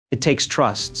It takes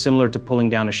trust, similar to pulling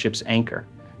down a ship's anchor,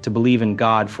 to believe in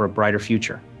God for a brighter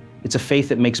future. It's a faith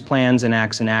that makes plans and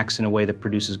acts in a way that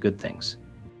produces good things.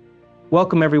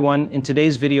 Welcome everyone. In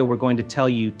today's video, we're going to tell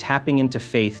you tapping into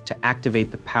faith to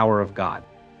activate the power of God.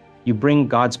 You bring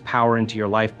God's power into your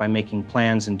life by making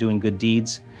plans and doing good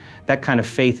deeds. That kind of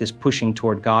faith is pushing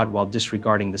toward God while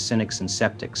disregarding the cynics and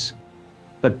sceptics.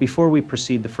 But before we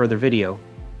proceed to further video,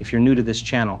 if you're new to this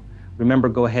channel, remember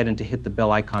go ahead and to hit the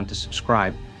bell icon to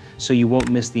subscribe so you won't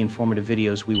miss the informative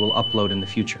videos we will upload in the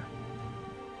future.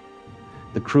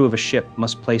 The crew of a ship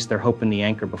must place their hope in the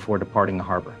anchor before departing the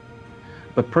harbor.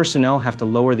 But personnel have to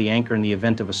lower the anchor in the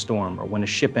event of a storm or when a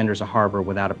ship enters a harbor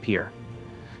without a pier.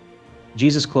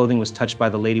 Jesus' clothing was touched by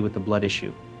the lady with the blood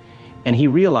issue, and he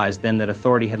realized then that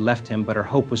authority had left him, but her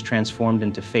hope was transformed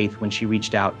into faith when she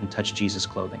reached out and touched Jesus'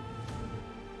 clothing.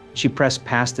 She pressed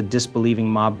past the disbelieving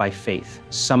mob by faith,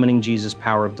 summoning Jesus'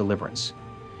 power of deliverance.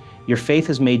 "Your faith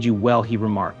has made you well," he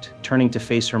remarked, turning to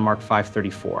face her. Mark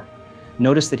 5:34.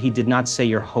 Notice that he did not say,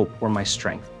 "Your hope or my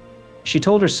strength." She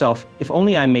told herself, "If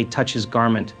only I may touch his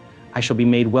garment, I shall be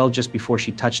made well," just before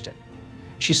she touched it.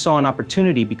 She saw an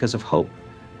opportunity because of hope,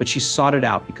 but she sought it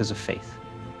out because of faith.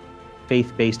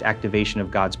 Faith-based activation of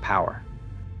God's power.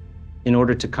 In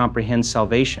order to comprehend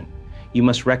salvation, you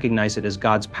must recognize it as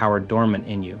God's power dormant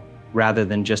in you, rather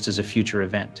than just as a future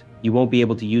event. You won't be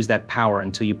able to use that power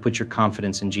until you put your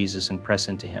confidence in Jesus and press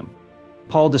into him.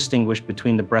 Paul distinguished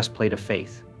between the breastplate of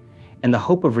faith and the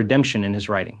hope of redemption in his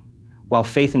writing. While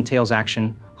faith entails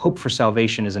action, hope for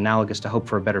salvation is analogous to hope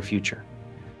for a better future.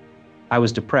 I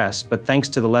was depressed, but thanks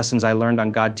to the lessons I learned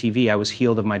on God TV, I was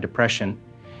healed of my depression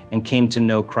and came to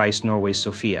know Christ, Norway's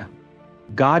Sophia.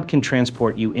 God can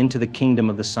transport you into the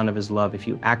kingdom of the Son of his love if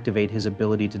you activate his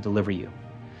ability to deliver you.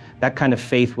 That kind of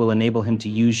faith will enable him to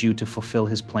use you to fulfill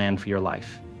his plan for your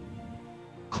life.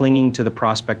 Clinging to the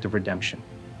prospect of redemption.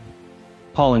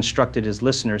 Paul instructed his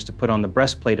listeners to put on the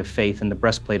breastplate of faith and the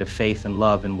breastplate of faith and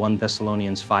love in 1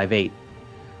 Thessalonians 5:8.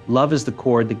 Love is the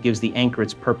cord that gives the anchor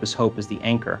its purpose, hope is the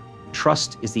anchor.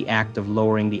 Trust is the act of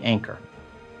lowering the anchor.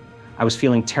 I was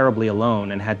feeling terribly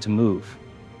alone and had to move.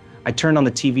 I turned on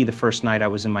the TV the first night I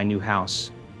was in my new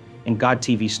house, and God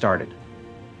TV started.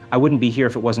 I wouldn't be here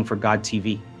if it wasn't for God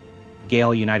TV.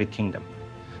 Gale, United Kingdom.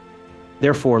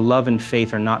 Therefore, love and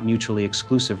faith are not mutually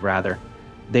exclusive, rather,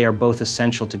 they are both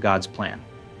essential to God's plan.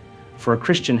 For a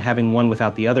Christian, having one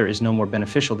without the other is no more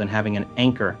beneficial than having an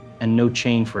anchor and no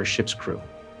chain for a ship's crew.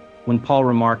 When Paul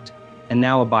remarked, "And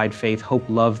now abide faith, hope,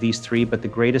 love, these three, but the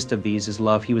greatest of these is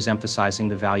love," he was emphasizing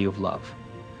the value of love.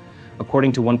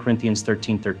 According to 1 Corinthians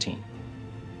 13:13.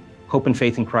 Hope and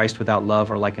faith in Christ without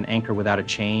love are like an anchor without a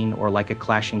chain, or like a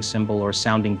clashing cymbal or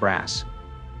sounding brass.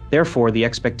 Therefore, the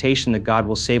expectation that God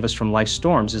will save us from life's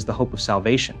storms is the hope of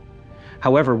salvation.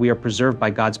 However, we are preserved by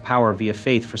God's power via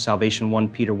faith for salvation. 1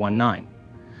 Peter 1:9.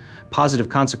 Positive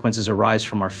consequences arise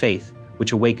from our faith,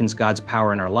 which awakens God's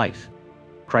power in our life.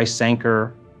 Christ's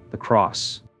anchor, the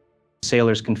cross.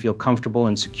 Sailors can feel comfortable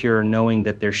and secure knowing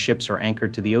that their ships are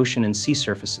anchored to the ocean and sea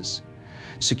surfaces.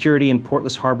 Security in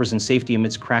portless harbors and safety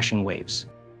amidst crashing waves.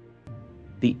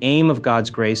 The aim of God's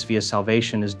grace via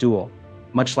salvation is dual,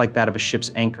 much like that of a ship's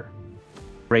anchor.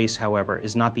 Grace, however,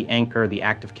 is not the anchor, the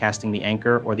act of casting the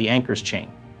anchor, or the anchor's chain.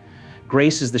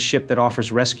 Grace is the ship that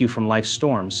offers rescue from life's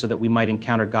storms so that we might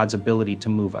encounter God's ability to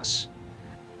move us.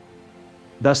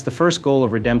 Thus, the first goal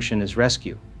of redemption is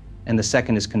rescue, and the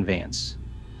second is conveyance.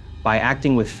 By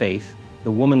acting with faith,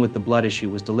 the woman with the blood issue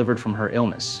was delivered from her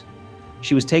illness.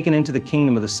 She was taken into the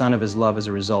kingdom of the Son of his love as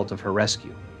a result of her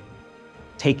rescue.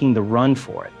 Taking the run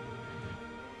for it.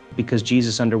 Because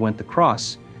Jesus underwent the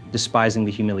cross, despising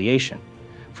the humiliation.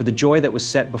 For the joy that was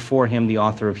set before him, the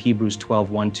author of Hebrews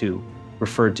 12:1-2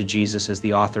 referred to Jesus as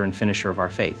the author and finisher of our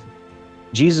faith.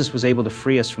 Jesus was able to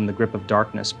free us from the grip of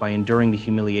darkness by enduring the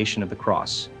humiliation of the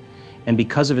cross. And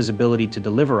because of his ability to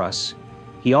deliver us,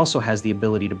 he also has the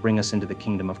ability to bring us into the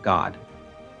kingdom of God.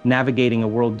 Navigating a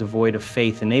world devoid of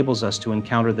faith enables us to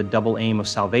encounter the double aim of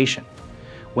salvation.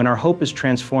 When our hope is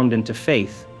transformed into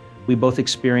faith, we both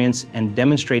experience and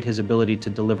demonstrate his ability to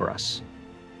deliver us.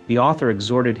 The author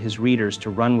exhorted his readers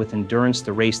to run with endurance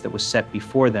the race that was set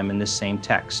before them in this same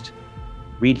text.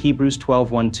 Read Hebrews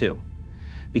 12:1-2.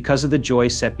 Because of the joy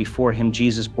set before him,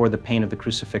 Jesus bore the pain of the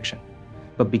crucifixion.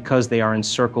 But because they are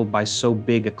encircled by so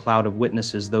big a cloud of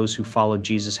witnesses, those who follow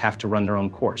Jesus have to run their own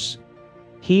course.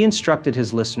 He instructed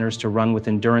his listeners to run with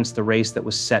endurance the race that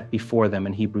was set before them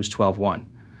in Hebrews 12:1.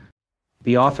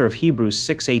 The author of Hebrews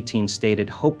 6:18 stated,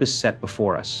 "Hope is set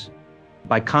before us."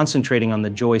 By concentrating on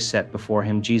the joy set before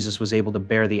him, Jesus was able to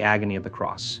bear the agony of the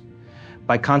cross.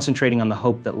 By concentrating on the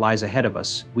hope that lies ahead of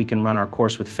us, we can run our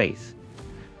course with faith.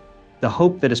 The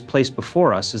hope that is placed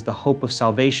before us is the hope of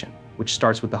salvation, which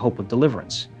starts with the hope of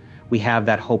deliverance. We have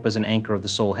that hope as an anchor of the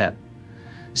soul head.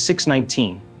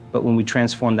 6:19, but when we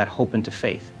transform that hope into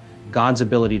faith, God's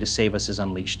ability to save us is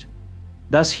unleashed.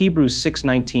 Thus, Hebrews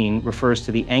 6:19 refers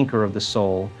to the anchor of the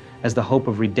soul as the hope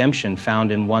of redemption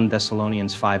found in 1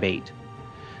 Thessalonians 5:8.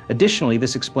 Additionally,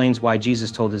 this explains why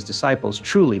Jesus told his disciples,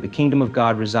 "Truly, the kingdom of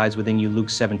God resides within you," Luke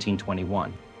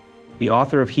 17:21. The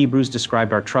author of Hebrews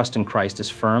described our trust in Christ as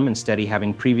firm and steady,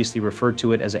 having previously referred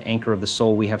to it as an anchor of the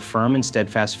soul. We have firm and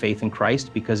steadfast faith in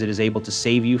Christ because it is able to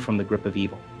save you from the grip of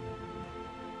evil.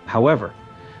 However,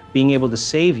 being able to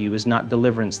save you is not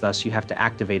deliverance, thus you have to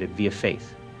activate it via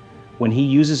faith. When he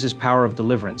uses his power of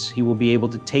deliverance, he will be able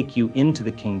to take you into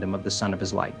the kingdom of the Son of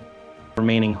his light,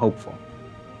 remaining hopeful.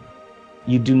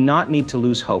 You do not need to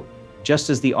lose hope, just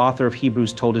as the author of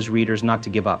Hebrews told his readers not to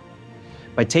give up.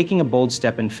 By taking a bold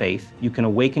step in faith, you can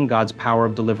awaken God's power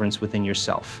of deliverance within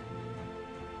yourself.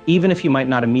 Even if you might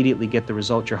not immediately get the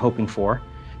result you're hoping for,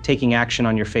 taking action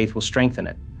on your faith will strengthen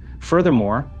it.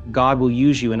 Furthermore, God will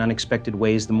use you in unexpected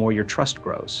ways the more your trust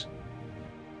grows.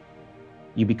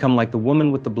 You become like the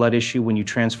woman with the blood issue when you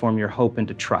transform your hope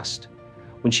into trust.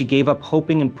 When she gave up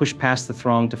hoping and pushed past the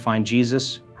throng to find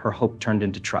Jesus, her hope turned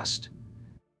into trust.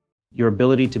 Your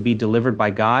ability to be delivered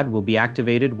by God will be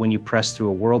activated when you press through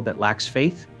a world that lacks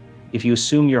faith. If you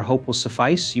assume your hope will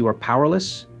suffice, you are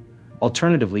powerless.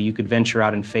 Alternatively, you could venture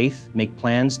out in faith, make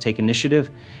plans, take initiative,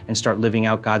 and start living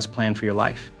out God's plan for your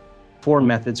life. 4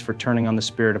 methods for turning on the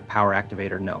spirit of power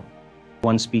activator. No.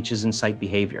 1. Speeches incite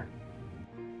behavior.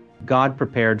 God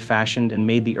prepared, fashioned, and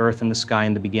made the earth and the sky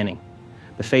in the beginning.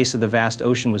 The face of the vast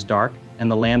ocean was dark, and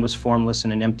the land was formless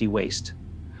and an empty waste.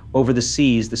 Over the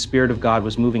seas, the Spirit of God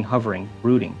was moving, hovering,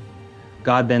 brooding.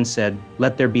 God then said,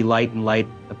 "Let there be light," and light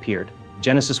appeared.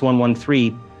 Genesis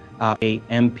 1:1-3,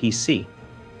 AMPC.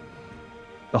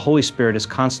 The Holy Spirit is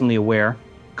constantly aware,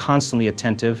 constantly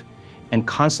attentive, and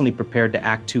constantly prepared to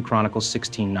act. 2 Chronicles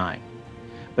 16:9.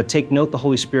 But take note, the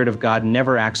Holy Spirit of God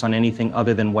never acts on anything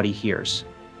other than what he hears.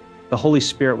 The Holy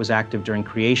Spirit was active during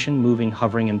creation, moving,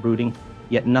 hovering, and brooding,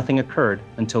 yet nothing occurred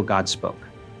until God spoke.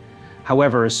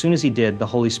 However, as soon as he did, the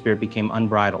Holy Spirit became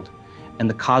unbridled, and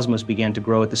the cosmos began to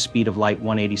grow at the speed of light,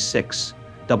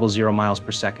 186.00 miles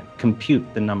per second. Compute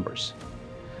the numbers.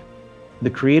 The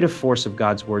creative force of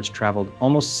God's words traveled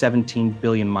almost 17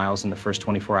 billion miles in the first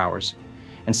 24 hours,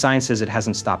 and science says it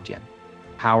hasn't stopped yet.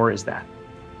 Power is that.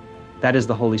 That is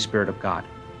the Holy Spirit of God,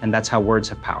 and that's how words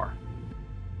have power.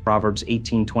 Proverbs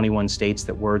 18:21 states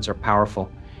that words are powerful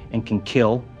and can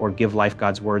kill or give life.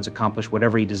 God's words accomplish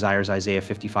whatever he desires. Isaiah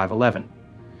 55:11.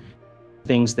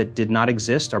 Things that did not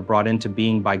exist are brought into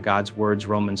being by God's words.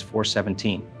 Romans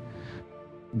 4:17.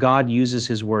 God uses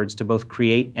his words to both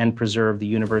create and preserve the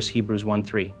universe. Hebrews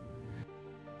 1:3.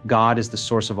 God is the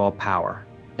source of all power,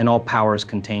 and all power is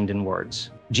contained in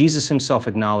words. Jesus himself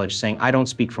acknowledged, saying, "I don't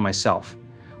speak for myself.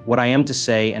 What I am to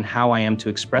say and how I am to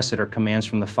express it are commands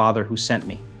from the Father who sent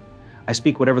me. I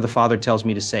speak whatever the Father tells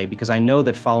me to say, because I know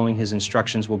that following his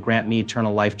instructions will grant me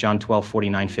eternal life." John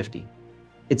 12:49-50.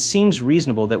 It seems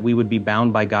reasonable that we would be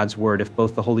bound by God's word if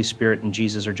both the Holy Spirit and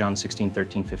Jesus are. John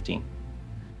 16:13-15.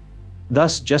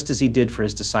 Thus, just as he did for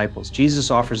his disciples, Jesus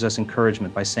offers us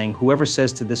encouragement by saying, "Whoever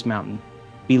says to this mountain,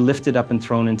 be lifted up and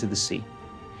thrown into the sea,"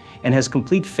 and has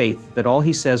complete faith that all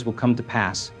he says will come to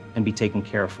pass and be taken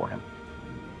care of for him.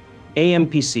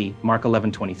 AMPC, Mark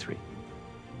 11:23.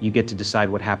 You get to decide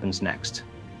what happens next.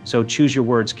 So choose your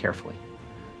words carefully.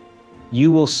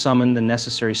 You will summon the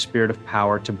necessary spirit of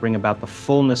power to bring about the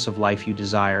fullness of life you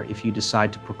desire if you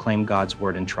decide to proclaim God's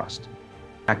word in trust.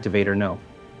 Activator, no.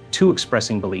 2.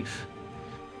 Expressing belief.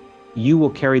 You will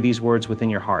carry these words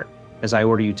within your heart, as I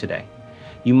order you today.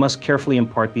 You must carefully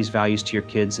impart these values to your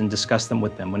kids and discuss them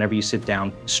with them whenever you sit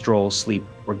down, stroll, sleep,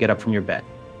 or get up from your bed.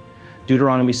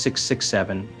 Deuteronomy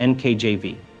 6:6-7,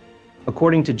 NKJV.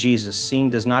 According to Jesus, seeing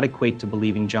does not equate to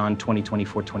believing. John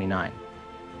 20:24-29.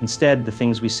 Instead, the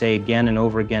things we say again and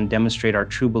over again demonstrate our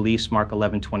true beliefs. Mark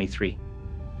 11:23.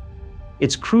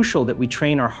 It's crucial that we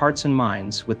train our hearts and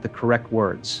minds with the correct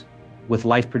words, with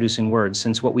life-producing words,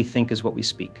 since what we think is what we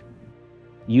speak.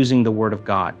 Using the word of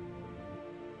God.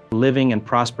 Living and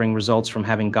prospering results from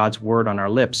having God's word on our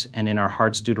lips and in our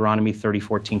hearts. Deuteronomy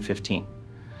 30:14-15.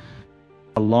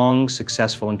 A long,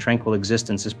 successful, and tranquil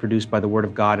existence is produced by the word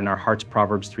of God in our hearts.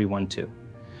 Proverbs 3:1-2.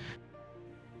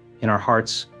 In our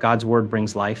hearts, God's word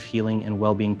brings life, healing, and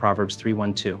well-being. Proverbs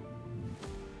 3:1-2.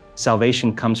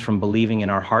 Salvation comes from believing in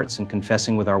our hearts and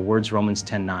confessing with our words. Romans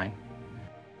 10:9.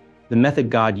 The method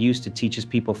God used to teach his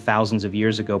people thousands of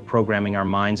years ago, programming our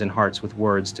minds and hearts with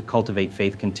words to cultivate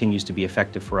faith, continues to be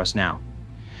effective for us now.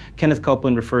 Kenneth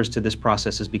Copeland refers to this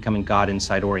process as becoming God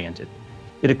inside-oriented.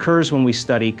 It occurs when we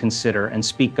study, consider, and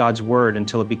speak God's word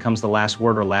until it becomes the last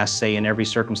word or last say in every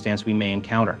circumstance we may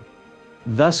encounter.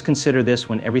 Thus, consider this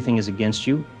when everything is against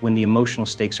you, when the emotional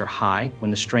stakes are high, when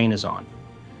the strain is on.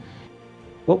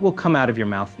 What will come out of your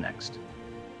mouth next?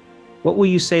 What will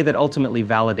you say that ultimately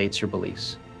validates your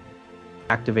beliefs?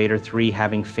 Activator 3,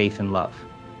 having faith and love.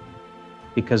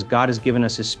 Because God has given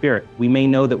us His Spirit, we may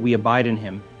know that we abide in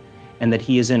Him and that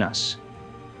He is in us.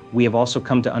 We have also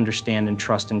come to understand and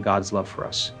trust in God's love for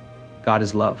us. God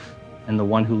is love, and the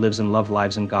one who lives in love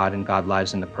lives in God, and God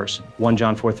lives in the person. 1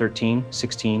 John 4:13,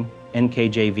 16,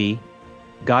 NKJV.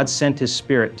 God sent His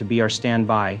Spirit to be our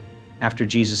standby after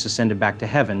Jesus ascended back to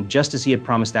heaven, just as He had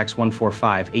promised. Acts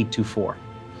 1:4-5, 8-4.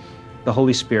 The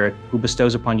Holy Spirit, who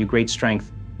bestows upon you great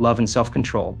strength, love, and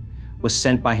self-control, was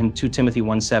sent by Him. 2 Timothy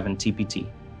 1:7, TPT.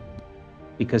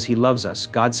 Because He loves us,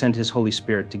 God sent His Holy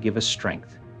Spirit to give us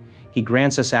strength. He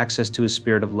grants us access to His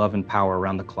Spirit of love and power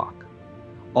around the clock.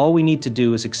 All we need to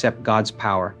do is accept God's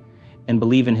power and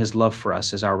believe in His love for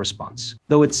us as our response.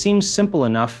 Though it seems simple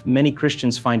enough, many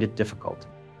Christians find it difficult.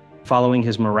 Following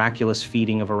His miraculous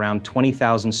feeding of around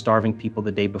 20,000 starving people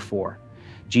the day before,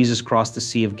 Jesus crossed the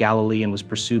Sea of Galilee and was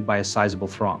pursued by a sizable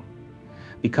throng.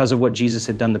 Because of what Jesus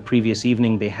had done the previous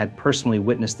evening, they had personally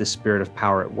witnessed this Spirit of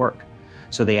power at work.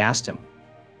 So they asked Him,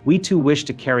 "We too wish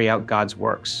to carry out God's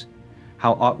works.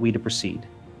 How ought we to proceed?"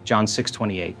 John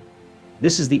 6:28.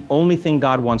 "This is the only thing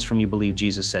God wants from you, believe,"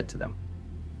 Jesus said to them.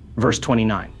 Verse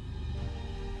 29.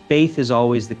 Faith is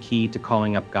always the key to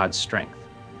calling up God's strength.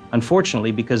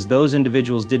 Unfortunately, because those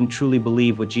individuals didn't truly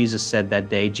believe what Jesus said that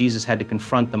day, Jesus had to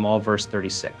confront them all. Verse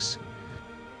 36.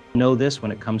 Know this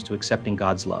when it comes to accepting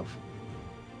God's love.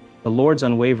 The Lord's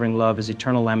unwavering love is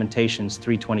eternal. Lamentations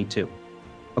 3:22.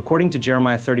 According to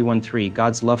Jeremiah 31:3,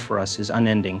 God's love for us is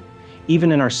unending,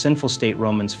 even in our sinful state.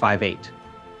 Romans 5:8.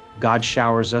 God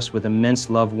showers us with immense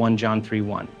love. 1 John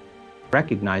 3:1.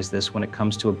 Recognize this when it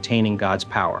comes to obtaining God's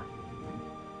power.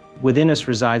 Within us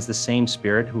resides the same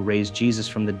Spirit who raised Jesus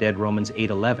from the dead. Romans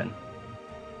 8:11.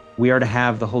 We are to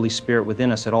have the Holy Spirit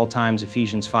within us at all times.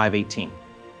 Ephesians 5:18.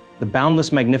 The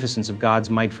boundless magnificence of God's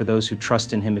might for those who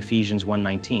trust in Him. Ephesians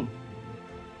 1:19.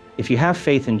 If you have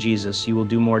faith in Jesus, you will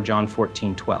do more. John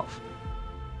 14:12.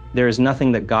 There is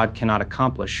nothing that God cannot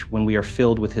accomplish when we are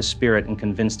filled with His Spirit and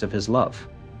convinced of His love.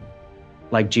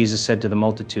 Like Jesus said to the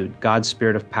multitude, God's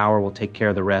Spirit of power will take care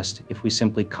of the rest if we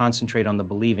simply concentrate on the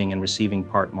believing and receiving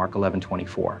part. Mark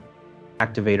 11:24.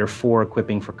 Activator 4,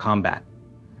 equipping for combat.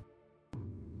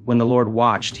 When the Lord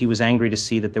watched, He was angry to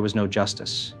see that there was no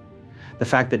justice. The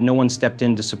fact that no one stepped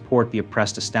in to support the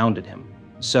oppressed astounded Him.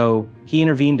 So He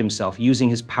intervened Himself, using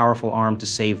His powerful arm to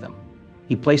save them.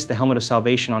 He placed the helmet of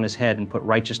salvation on His head and put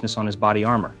righteousness on His body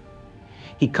armor.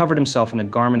 He covered Himself in a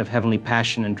garment of heavenly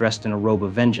passion and dressed in a robe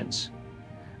of vengeance.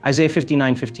 Isaiah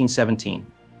 59:15-17.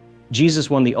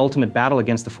 Jesus won the ultimate battle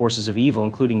against the forces of evil,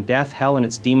 including death, hell, and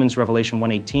its demons. Revelation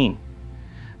 1:18.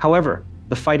 However,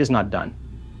 the fight is not done,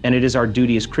 and it is our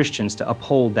duty as Christians to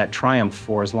uphold that triumph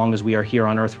for as long as we are here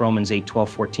on earth. Romans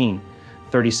 8:12-14,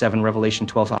 37, Revelation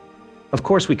 12. Of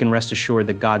course, we can rest assured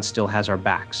that God still has our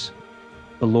backs.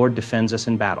 The Lord defends us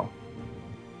in battle.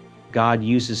 God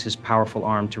uses His powerful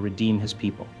arm to redeem His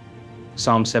people.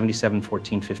 Psalm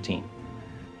 77:14-15.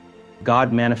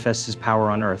 God manifests His power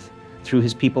on earth through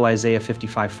His people. Isaiah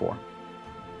 55:4.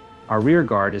 Our rear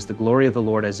guard is the glory of the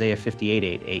Lord. Isaiah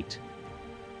 58:8.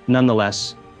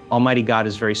 Nonetheless, Almighty God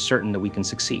is very certain that we can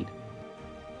succeed.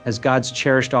 As God's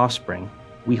cherished offspring,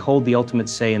 we hold the ultimate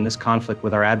say in this conflict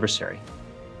with our adversary.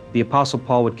 The Apostle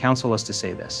Paul would counsel us to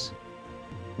say this: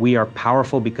 we are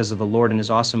powerful because of the Lord and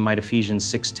His awesome might. Ephesians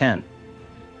 6:10.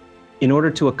 In order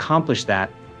to accomplish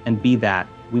that and be that,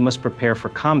 we must prepare for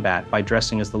combat by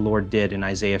dressing as the Lord did in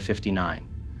Isaiah 59.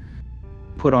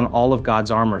 Put on all of God's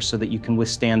armor so that you can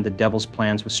withstand the devil's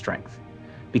plans with strength.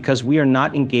 Because we are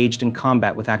not engaged in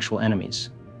combat with actual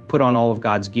enemies. Put on all of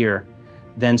God's gear,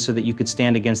 then, so that you could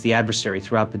stand against the adversary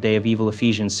throughout the day of evil.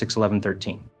 Ephesians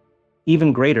 6:11-13.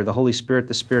 Even greater, the Holy Spirit,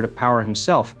 the Spirit of power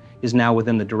Himself, is now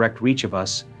within the direct reach of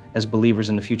us as believers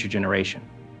in the future generation.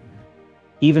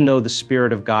 Even though the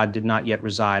Spirit of God did not yet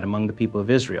reside among the people of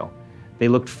Israel, they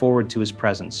looked forward to His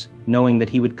presence, knowing that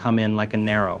He would come in like a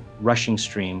narrow, rushing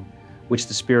stream, which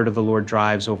the Spirit of the Lord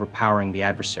drives, overpowering the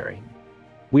adversary.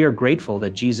 We are grateful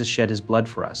that Jesus shed His blood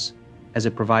for us, as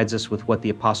it provides us with what the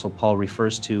Apostle Paul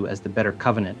refers to as the better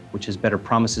covenant, which is better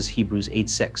promises. Hebrews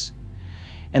 8:6.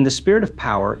 And the Spirit of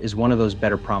power is one of those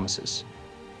better promises.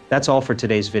 That's all for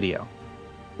today's video.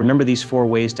 Remember these 4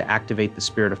 ways to activate the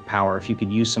Spirit of power if you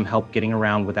could use some help getting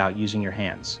around without using your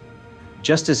hands.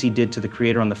 Just as he did to the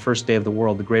Creator on the first day of the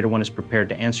world, the Greater One is prepared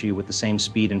to answer you with the same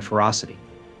speed and ferocity.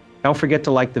 Don't forget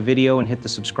to like the video and hit the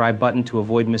subscribe button to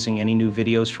avoid missing any new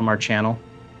videos from our channel.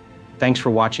 Thanks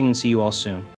for watching and see you all soon.